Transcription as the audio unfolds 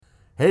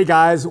Hey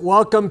guys,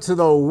 welcome to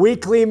the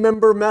weekly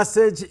member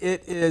message.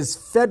 It is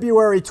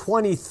February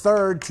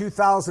 23rd,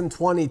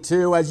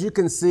 2022. As you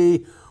can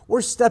see,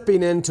 we're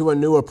stepping into a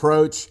new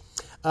approach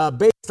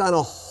based on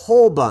a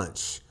whole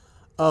bunch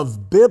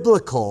of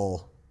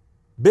biblically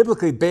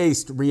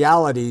based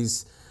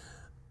realities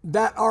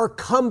that are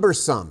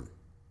cumbersome.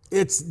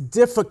 It's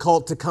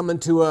difficult to come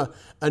into a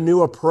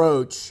new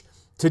approach,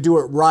 to do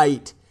it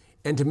right,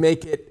 and to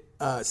make it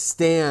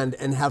stand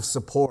and have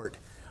support.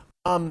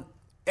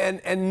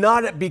 And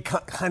not it be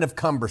kind of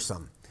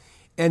cumbersome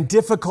and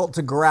difficult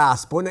to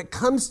grasp. When it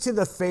comes to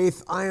the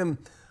faith, I'm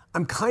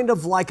kind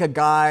of like a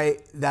guy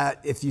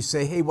that if you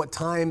say, hey, what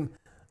time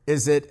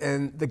is it?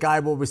 And the guy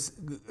will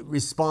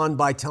respond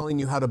by telling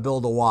you how to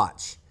build a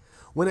watch.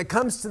 When it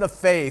comes to the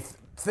faith,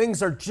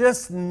 things are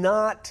just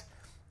not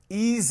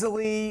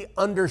easily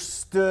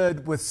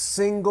understood with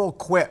single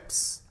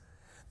quips.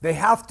 They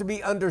have to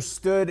be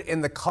understood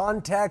in the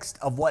context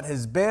of what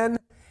has been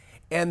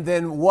and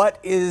then what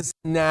is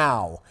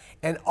now.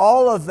 And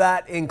all of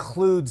that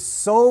includes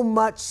so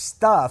much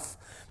stuff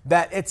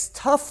that it's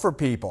tough for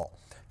people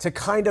to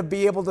kind of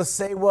be able to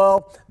say,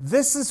 well,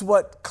 this is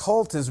what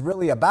cult is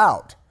really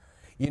about,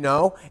 you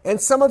know?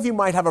 And some of you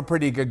might have a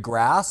pretty good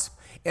grasp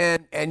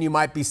and you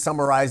might be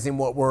summarizing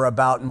what we're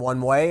about in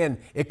one way, and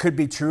it could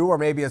be true or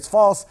maybe it's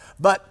false,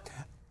 but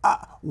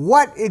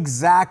what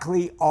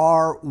exactly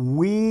are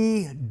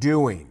we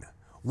doing?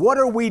 What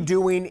are we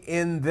doing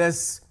in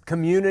this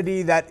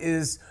community that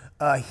is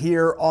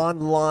here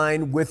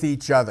online with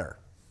each other?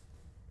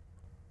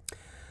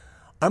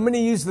 I'm going to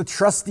use the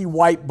trusty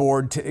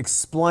whiteboard to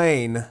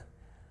explain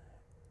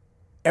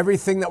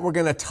everything that we're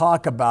going to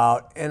talk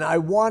about, and I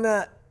want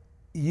to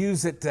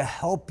use it to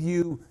help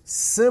you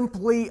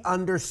simply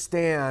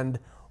understand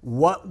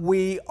what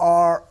we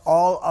are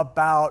all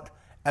about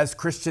as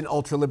Christian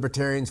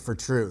ultra-libertarians for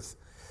truth.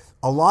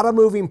 A lot of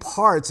moving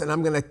parts, and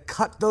I'm going to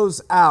cut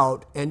those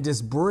out and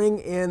just bring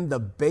in the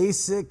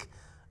basic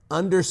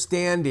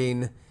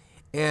understanding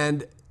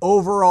and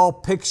overall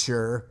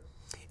picture.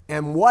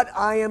 And what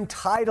I am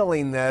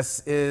titling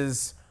this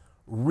is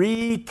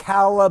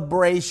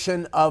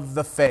Recalibration of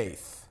the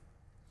Faith.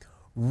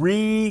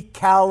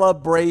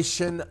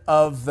 Recalibration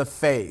of the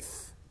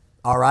faith.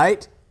 All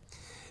right?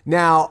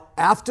 Now,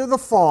 after the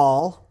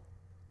fall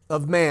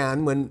of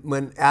man,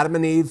 when Adam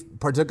and Eve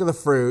partook of the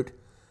fruit,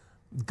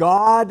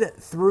 God,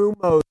 through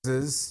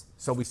Moses,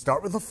 so we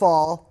start with the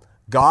fall,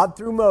 God,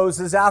 through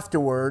Moses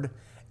afterward,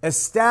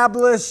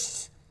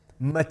 established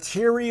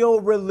material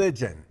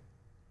religion,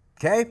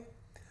 okay?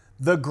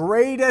 The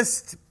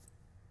greatest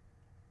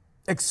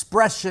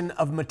expression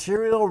of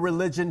material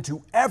religion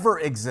to ever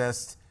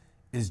exist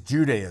is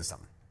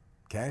Judaism,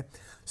 okay?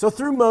 So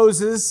through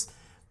Moses,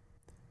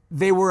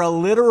 they were a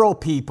literal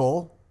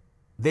people.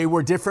 They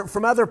were different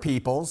from other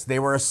peoples. They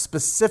were a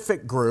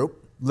specific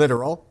group,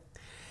 literal.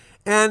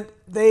 And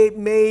they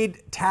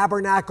made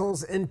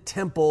tabernacles and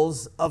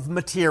temples of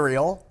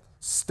material,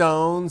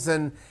 stones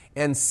and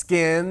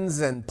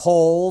skins and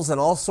poles and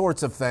all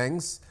sorts of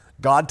things.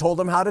 God told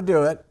them how to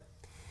do it.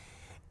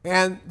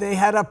 And they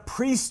had a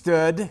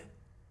priesthood,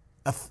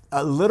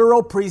 a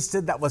literal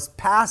priesthood that was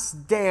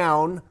passed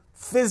down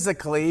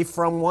physically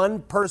from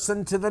one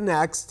person to the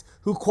next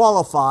who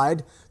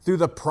qualified through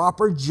the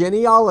proper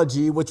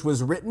genealogy, which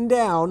was written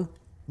down,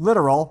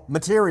 literal,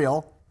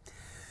 material.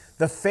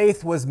 The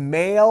faith was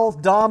male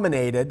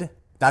dominated.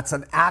 That's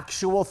an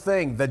actual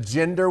thing. The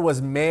gender was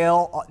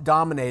male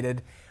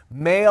dominated.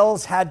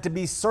 Males had to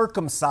be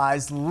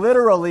circumcised,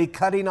 literally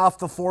cutting off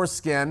the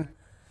foreskin.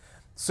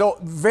 So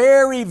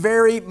very,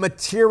 very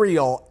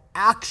material,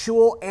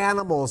 actual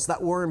animals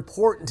that were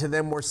important to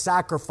them were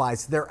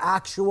sacrificed. Their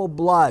actual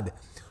blood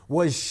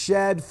was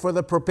shed for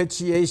the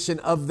propitiation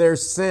of their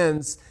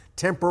sins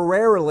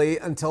temporarily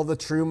until the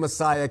true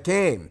Messiah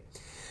came.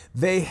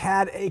 They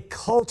had a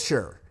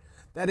culture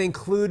that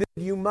included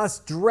you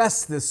must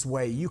dress this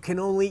way. You can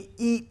only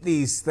eat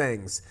these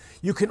things.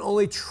 You can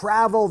only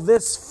travel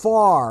this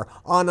far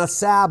on a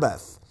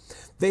Sabbath.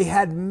 They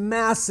had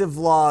massive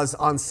laws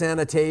on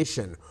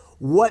sanitation,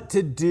 what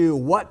to do,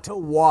 what to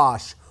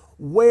wash,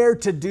 where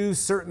to do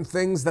certain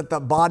things that the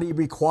body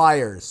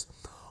requires.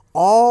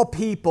 All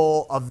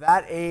people of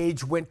that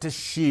age went to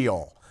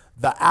Sheol,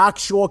 the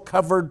actual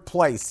covered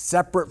place,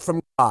 separate from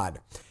God.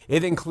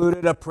 It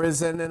included a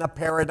prison and a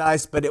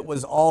paradise, but it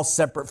was all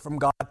separate from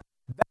God.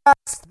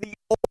 That's the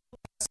Old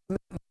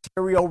Testament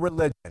material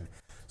religion.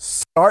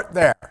 Start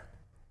there.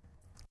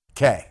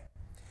 Okay.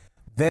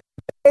 Then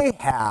they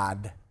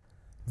had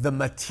the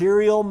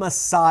material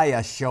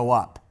Messiah show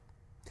up.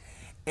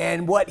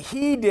 And what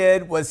he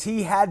did was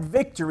he had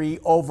victory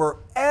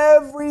over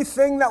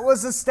everything that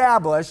was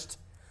established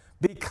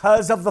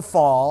because of the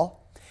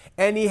fall.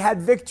 And he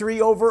had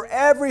victory over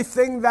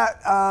everything that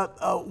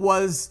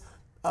was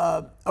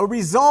a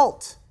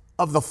result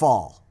of the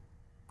fall.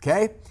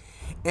 Okay?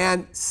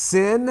 And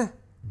sin,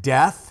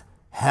 death,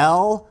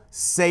 hell,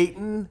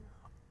 Satan,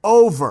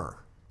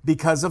 over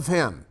because of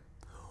him.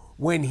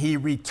 When he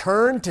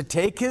returned to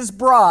take his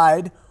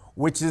bride,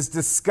 which is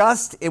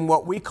discussed in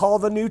what we call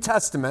the New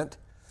Testament,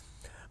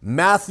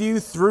 Matthew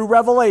through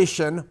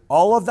Revelation,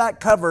 all of that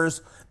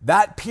covers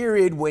that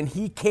period when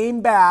he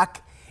came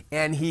back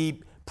and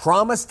he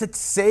promised to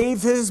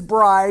save his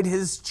bride,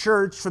 his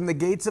church, from the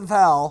gates of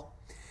hell.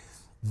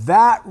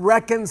 That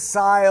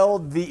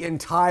reconciled the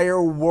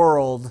entire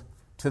world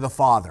to the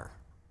Father.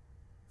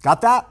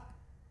 Got that?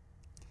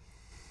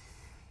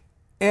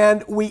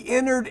 And we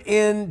entered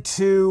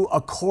into,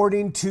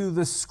 according to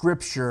the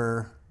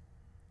scripture,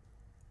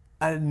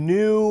 a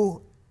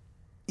new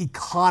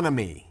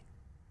economy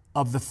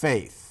of the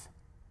faith.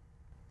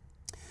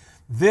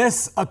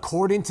 This,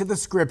 according to the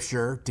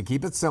scripture, to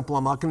keep it simple,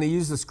 I'm not going to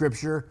use the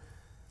scripture,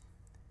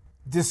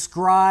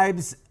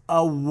 describes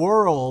a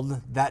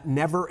world that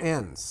never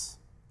ends,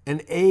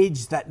 an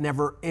age that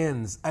never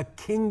ends, a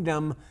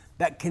kingdom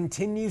that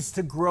continues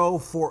to grow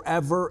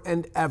forever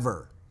and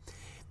ever.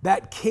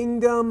 That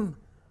kingdom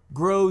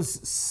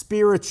grows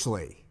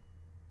spiritually.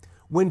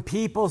 When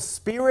people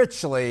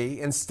spiritually,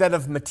 instead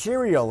of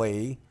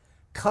materially,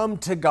 come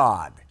to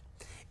God.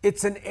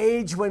 It's an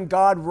age when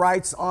God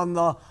writes on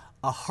the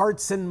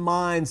hearts and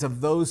minds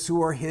of those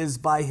who are His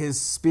by His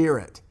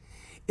Spirit.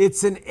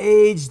 It's an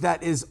age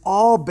that is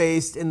all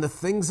based in the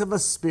things of a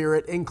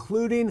spirit,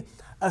 including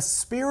a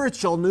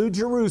spiritual New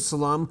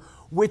Jerusalem,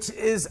 which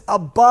is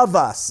above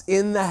us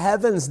in the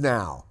heavens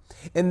now.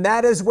 And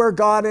that is where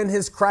God and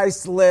His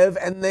Christ live,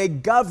 and they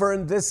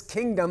govern this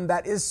kingdom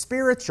that is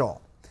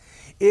spiritual.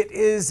 It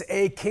is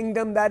a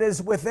kingdom that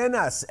is within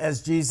us,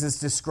 as Jesus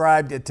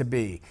described it to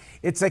be.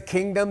 It's a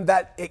kingdom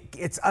that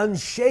it's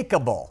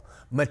unshakable.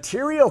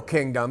 Material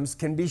kingdoms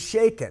can be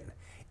shaken.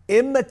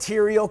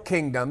 Immaterial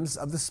kingdoms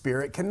of the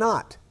Spirit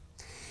cannot.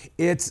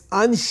 It's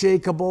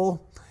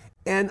unshakable,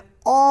 and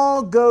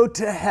all go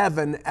to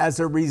heaven as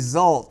a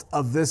result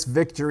of this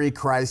victory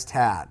Christ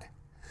had.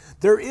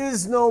 There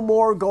is no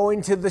more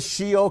going to the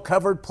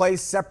Sheol-covered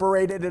place,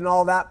 separated and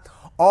all that.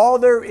 All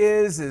there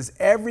is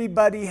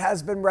everybody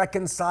has been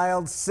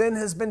reconciled, sin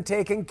has been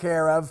taken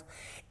care of,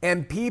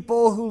 and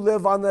people who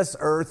live on this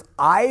earth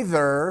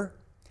either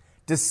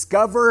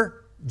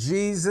discover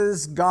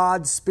Jesus,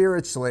 God,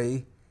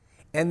 spiritually,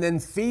 and then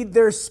feed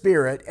their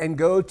spirit and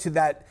go to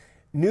that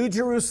New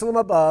Jerusalem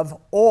above,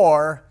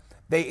 or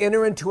they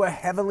enter into a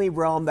heavenly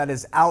realm that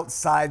is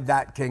outside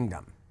that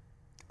kingdom.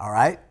 All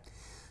right?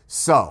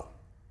 So,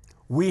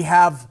 we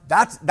have,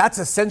 that's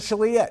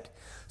essentially it.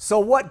 So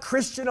what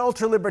Christian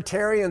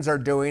ultralibertarians are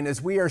doing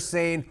is we are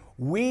saying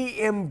we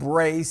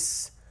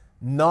embrace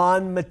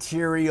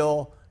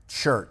non-material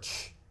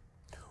church.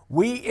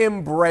 We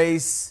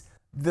embrace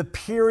the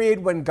period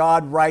when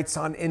God writes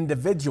on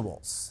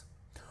individuals.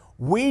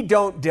 We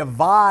don't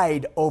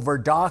divide over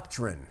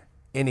doctrine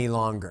any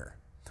longer.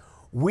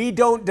 We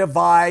don't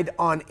divide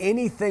on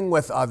anything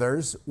with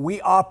others.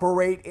 We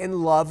operate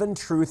in love and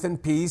truth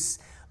and peace,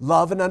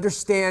 love and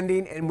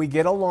understanding, and we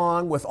get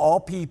along with all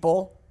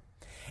people.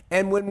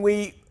 And when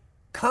we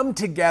come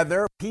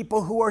together,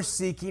 people who are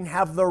seeking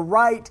have the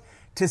right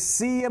to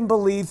see and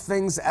believe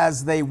things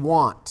as they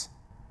want.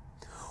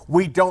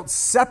 We don't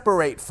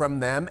separate from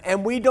them,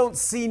 and we don't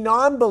see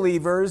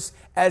non-believers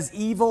as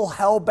evil,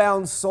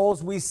 hell-bound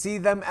souls. We see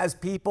them as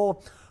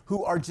people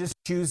who are just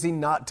choosing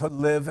not to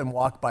live and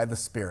walk by the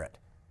Spirit.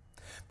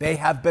 They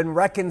have been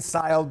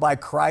reconciled by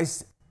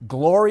Christ's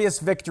glorious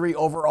victory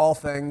over all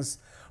things,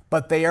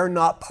 but they are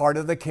not part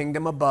of the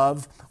kingdom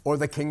above or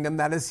the kingdom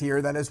that is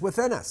here that is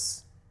within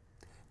us.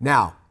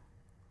 Now,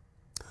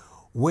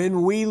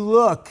 when we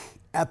look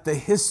at the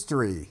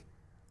history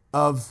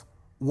of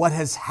what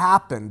has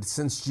happened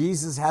since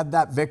Jesus had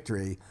that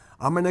victory,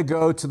 I'm going to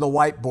go to the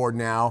whiteboard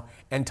now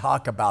and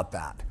talk about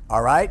that.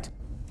 All right?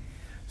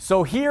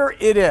 So here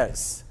it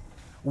is.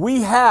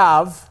 We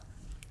have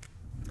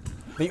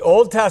the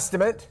Old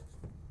Testament,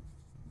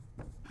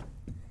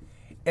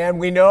 and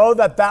we know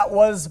that that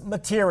was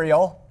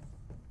material.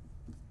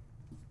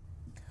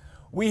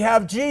 We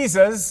have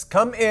Jesus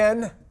come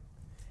in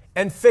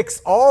and fix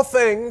all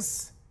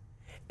things,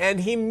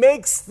 and He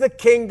makes the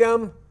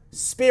kingdom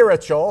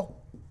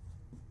spiritual.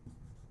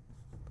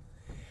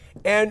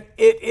 And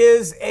it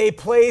is a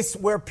place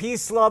where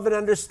peace, love, and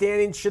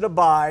understanding should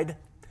abide.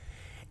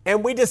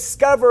 And we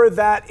discover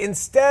that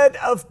instead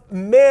of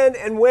men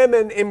and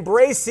women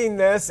embracing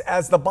this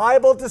as the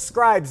Bible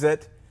describes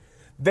it,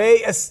 they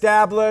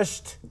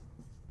established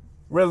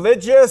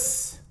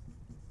religious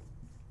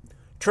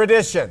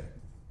tradition.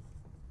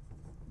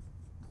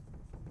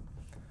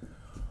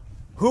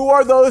 Who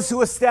are those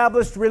who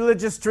established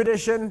religious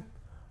tradition?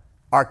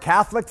 Our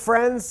Catholic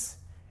friends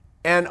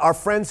and our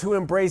friends who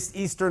embraced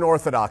Eastern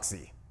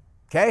Orthodoxy.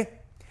 Okay?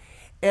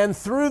 And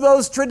through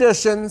those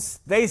traditions,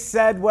 they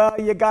said, well,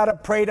 you got to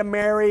pray to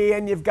Mary,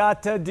 and you've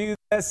got to do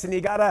this, and you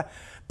got to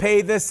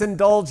pay this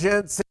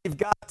indulgence, and you've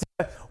got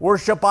to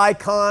worship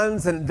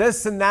icons, and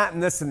this and that,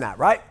 and this and that,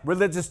 right?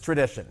 Religious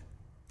tradition.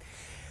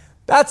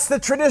 That's the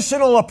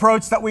traditional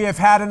approach that we have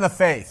had in the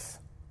faith.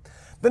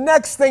 The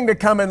next thing to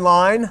come in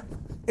line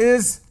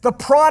is the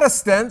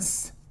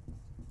Protestants,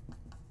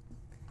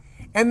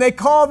 and they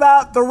call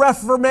that the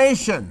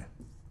Reformation.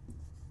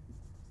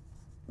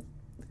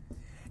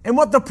 And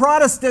what the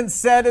Protestants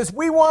said is,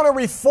 we want to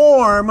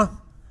reform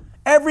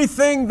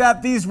everything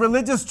that these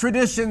religious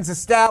traditions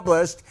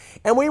established,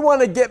 and we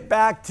want to get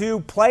back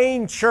to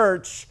playing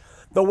church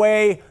the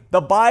way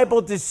the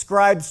Bible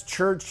describes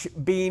church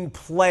being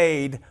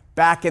played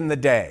back in the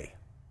day.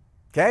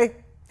 Okay?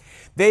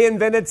 They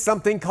invented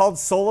something called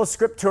sola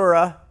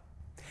scriptura,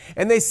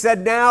 and they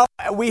said now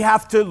we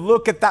have to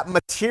look at that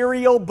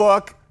material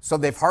book, so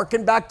they've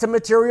hearkened back to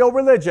material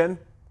religion,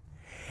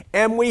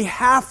 and we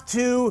have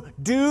to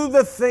do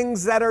the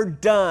things that are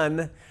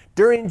done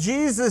during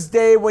Jesus'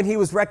 day when he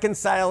was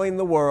reconciling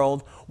the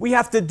world. We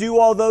have to do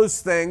all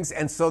those things,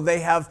 and so they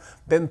have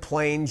been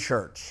playing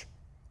church.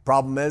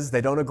 Problem is,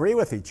 they don't agree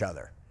with each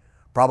other.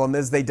 Problem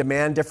is, they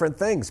demand different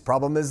things.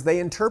 Problem is, they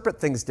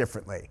interpret things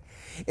differently.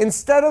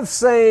 Instead of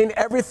saying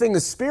everything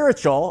is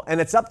spiritual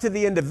and it's up to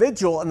the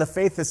individual and the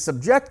faith is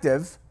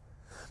subjective,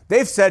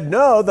 they've said,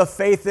 no, the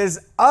faith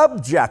is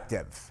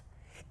objective,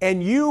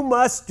 and you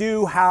must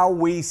do how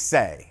we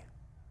say.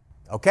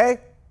 Okay?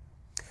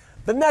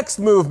 The next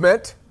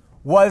movement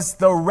was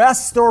the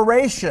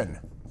Restoration.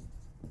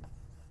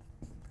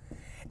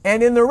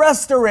 And in the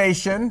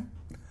Restoration,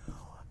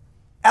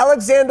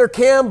 Alexander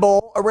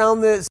Campbell,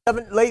 around the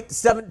late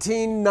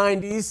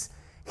 1790s,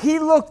 he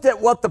looked at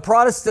what the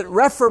Protestant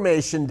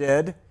Reformation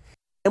did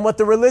and what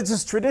the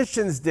religious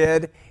traditions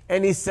did,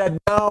 and he said,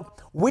 no,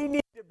 we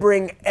need to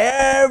bring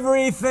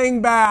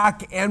everything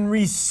back and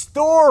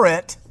restore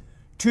it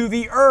to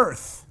the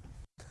earth.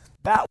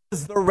 That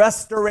was the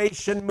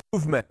Restoration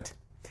movement.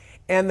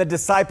 And the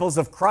disciples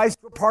of Christ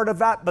were part of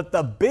that, but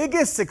the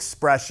biggest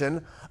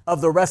expression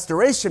of the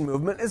Restoration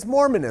movement is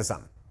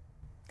Mormonism.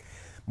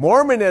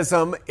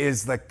 Mormonism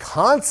is the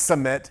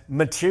consummate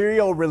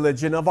material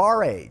religion of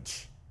our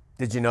age.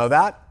 Did you know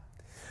that?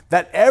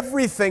 That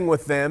everything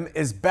with them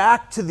is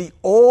back to the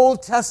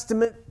Old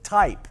Testament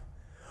type,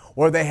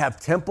 where they have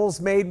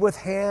temples made with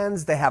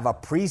hands, they have a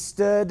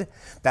priesthood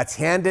that's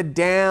handed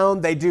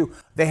down, they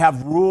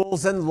have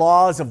rules and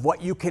laws of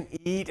what you can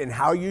eat and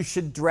how you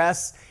should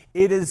dress.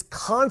 It is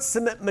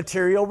consummate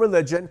material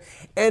religion,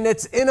 and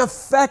it's in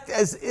effect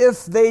as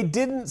if they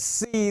didn't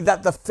see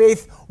that the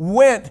faith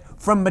went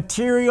from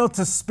material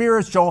to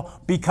spiritual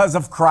because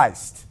of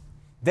Christ.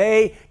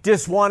 They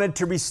just wanted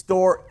to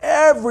restore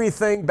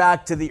everything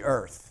back to the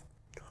earth.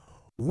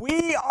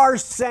 We are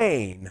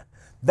saying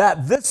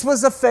that this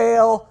was a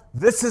fail,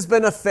 this has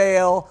been a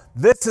fail,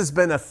 this has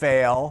been a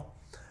fail,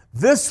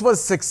 this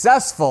was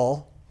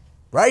successful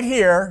right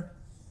here,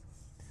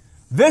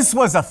 this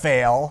was a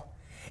fail.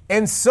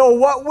 And so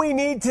what we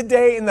need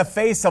today in the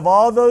face of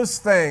all those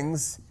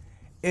things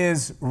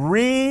is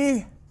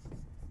recalibration.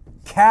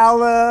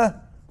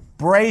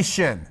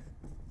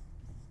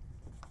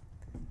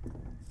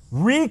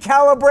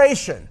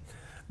 Recalibration.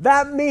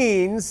 That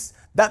means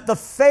that the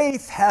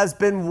faith has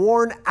been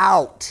worn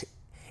out,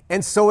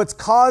 and so it's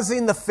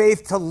causing the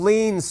faith to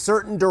lean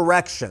certain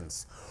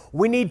directions.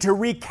 We need to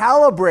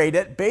recalibrate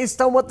it based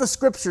on what the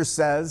scripture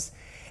says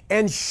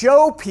and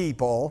show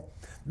people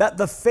that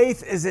the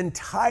faith is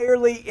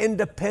entirely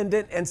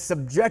independent and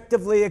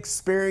subjectively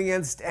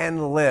experienced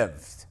and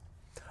lived.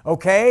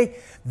 Okay?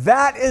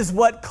 That is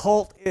what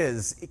cult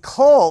is.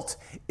 Cult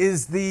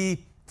is the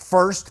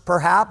first,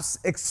 perhaps,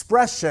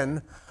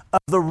 expression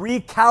of the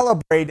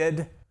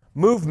recalibrated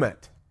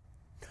movement.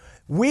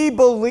 We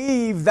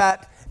believe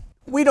that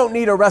we don't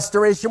need a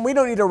restoration, we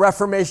don't need a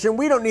reformation,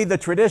 we don't need the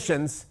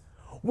traditions.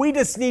 We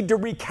just need to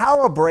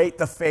recalibrate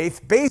the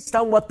faith based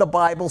on what the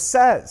Bible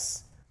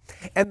says.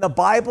 And the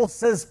Bible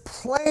says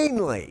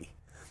plainly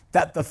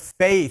that the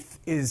faith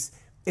is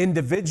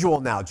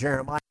individual now,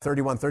 Jeremiah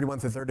 31 through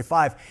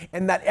 35,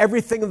 and that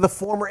everything of the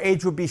former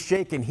age would be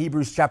shaken,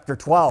 Hebrews chapter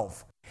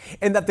 12,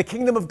 and that the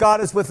kingdom of God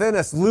is within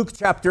us, Luke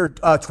chapter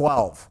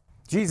 12.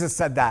 Jesus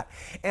said that.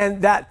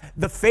 And that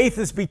the faith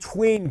is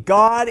between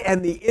God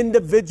and the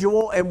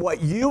individual, and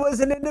what you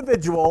as an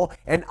individual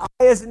and I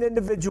as an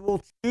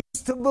individual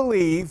choose to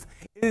believe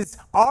is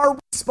our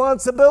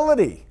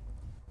responsibility.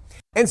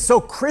 And so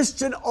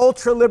Christian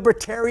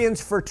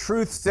ultra-libertarians for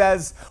truth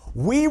says,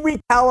 we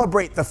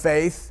recalibrate the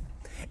faith,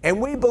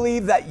 and we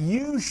believe that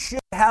you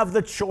should have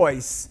the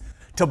choice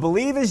to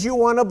believe as you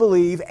want to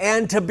believe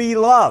and to be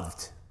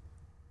loved,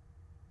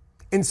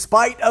 in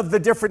spite of the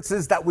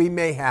differences that we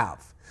may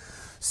have.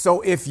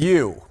 So if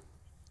you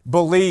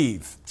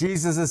believe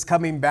Jesus is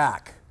coming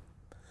back,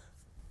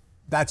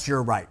 that's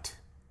your right.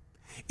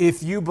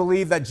 If you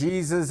believe that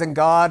Jesus and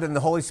God and the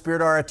Holy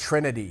Spirit are a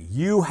Trinity,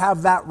 you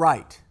have that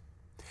right.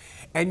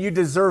 And you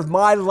deserve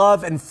my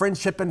love and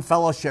friendship and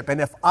fellowship. And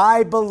if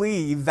I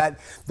believe that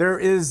there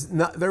is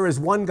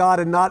one God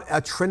and not a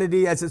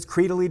Trinity as it's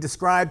creedally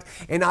described,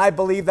 and I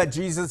believe that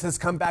Jesus has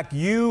come back,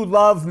 you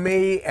love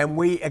me and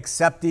we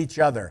accept each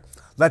other.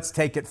 Let's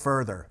take it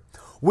further.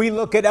 We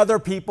look at other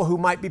people who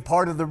might be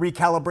part of the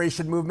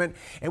recalibration movement,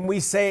 and we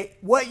say,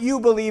 what you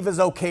believe is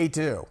okay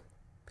too.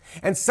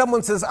 And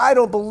someone says, I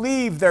don't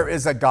believe there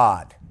is a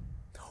God.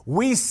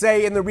 We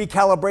say in the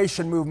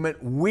recalibration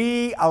movement,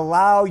 we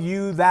allow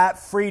you that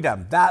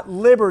freedom, that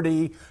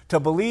liberty to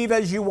believe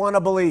as you want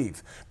to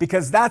believe,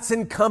 because that's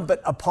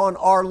incumbent upon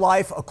our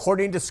life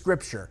according to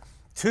Scripture,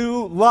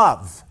 to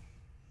love.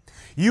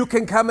 You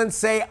can come and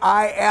say,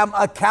 I am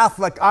a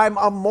Catholic, I'm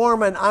a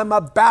Mormon, I'm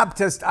a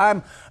Baptist,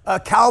 I'm a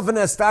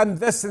Calvinist, I'm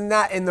this and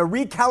that. In the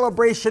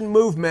recalibration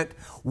movement,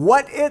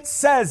 what it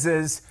says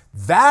is,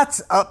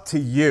 that's up to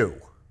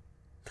you.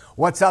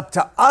 What's up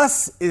to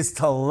us is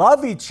to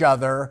love each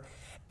other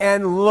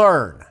and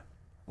learn.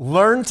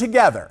 Learn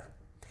together.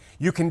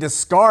 You can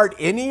discard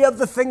any of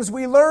the things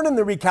we learn in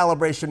the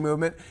recalibration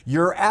movement.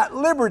 You're at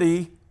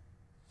liberty.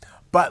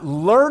 But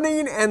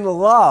learning and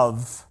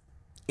love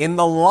in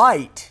the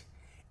light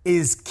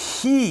is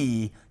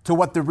key to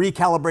what the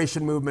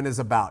recalibration movement is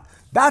about.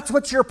 That's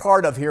what you're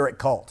part of here at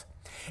Cult.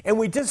 And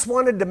we just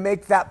wanted to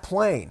make that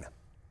plain.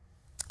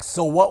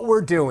 So what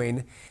we're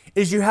doing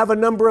is you have a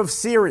number of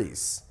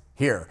series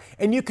here,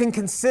 and you can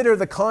consider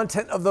the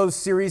content of those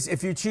series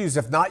if you choose.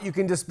 If not, you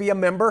can just be a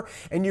member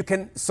and you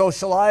can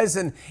socialize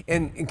and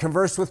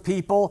converse with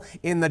people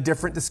in the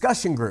different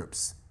discussion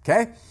groups,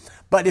 okay?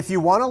 But if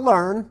you want to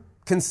learn,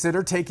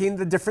 consider taking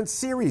the different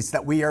series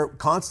that we are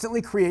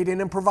constantly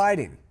creating and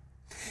providing.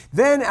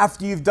 Then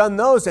after you've done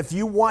those, if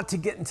you want to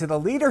get into the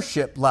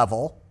leadership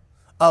level,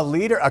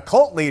 a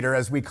cult leader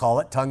as we call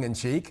it, tongue in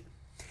cheek,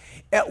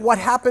 what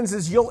happens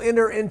is you'll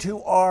enter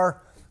into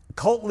our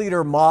cult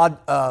leader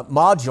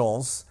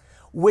modules,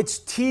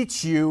 which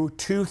teach you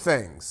two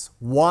things.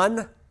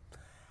 One,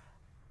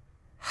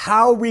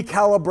 how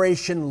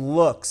recalibration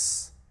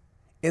looks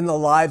in the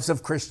lives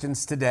of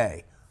Christians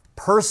today.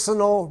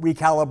 Personal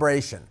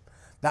recalibration.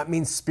 That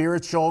means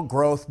spiritual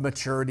growth,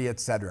 maturity,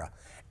 etc.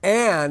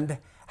 And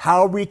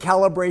how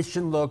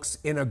recalibration looks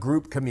in a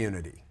group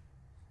community.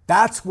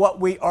 That's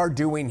what we are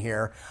doing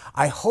here.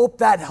 I hope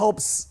that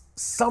helps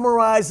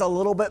summarize a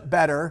little bit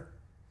better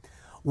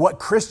what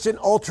Christian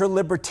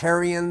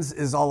ultra-libertarians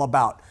is all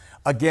about.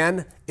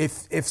 Again,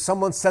 if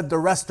someone said the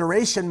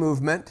Restoration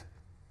movement,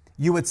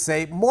 you would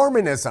say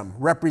Mormonism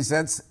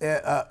represents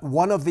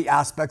one of the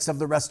aspects of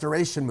the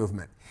Restoration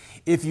movement.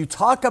 If you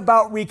talk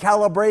about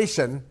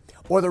recalibration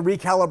or the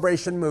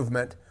recalibration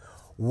movement,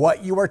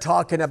 what you are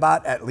talking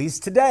about, at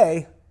least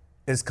today,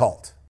 is cult.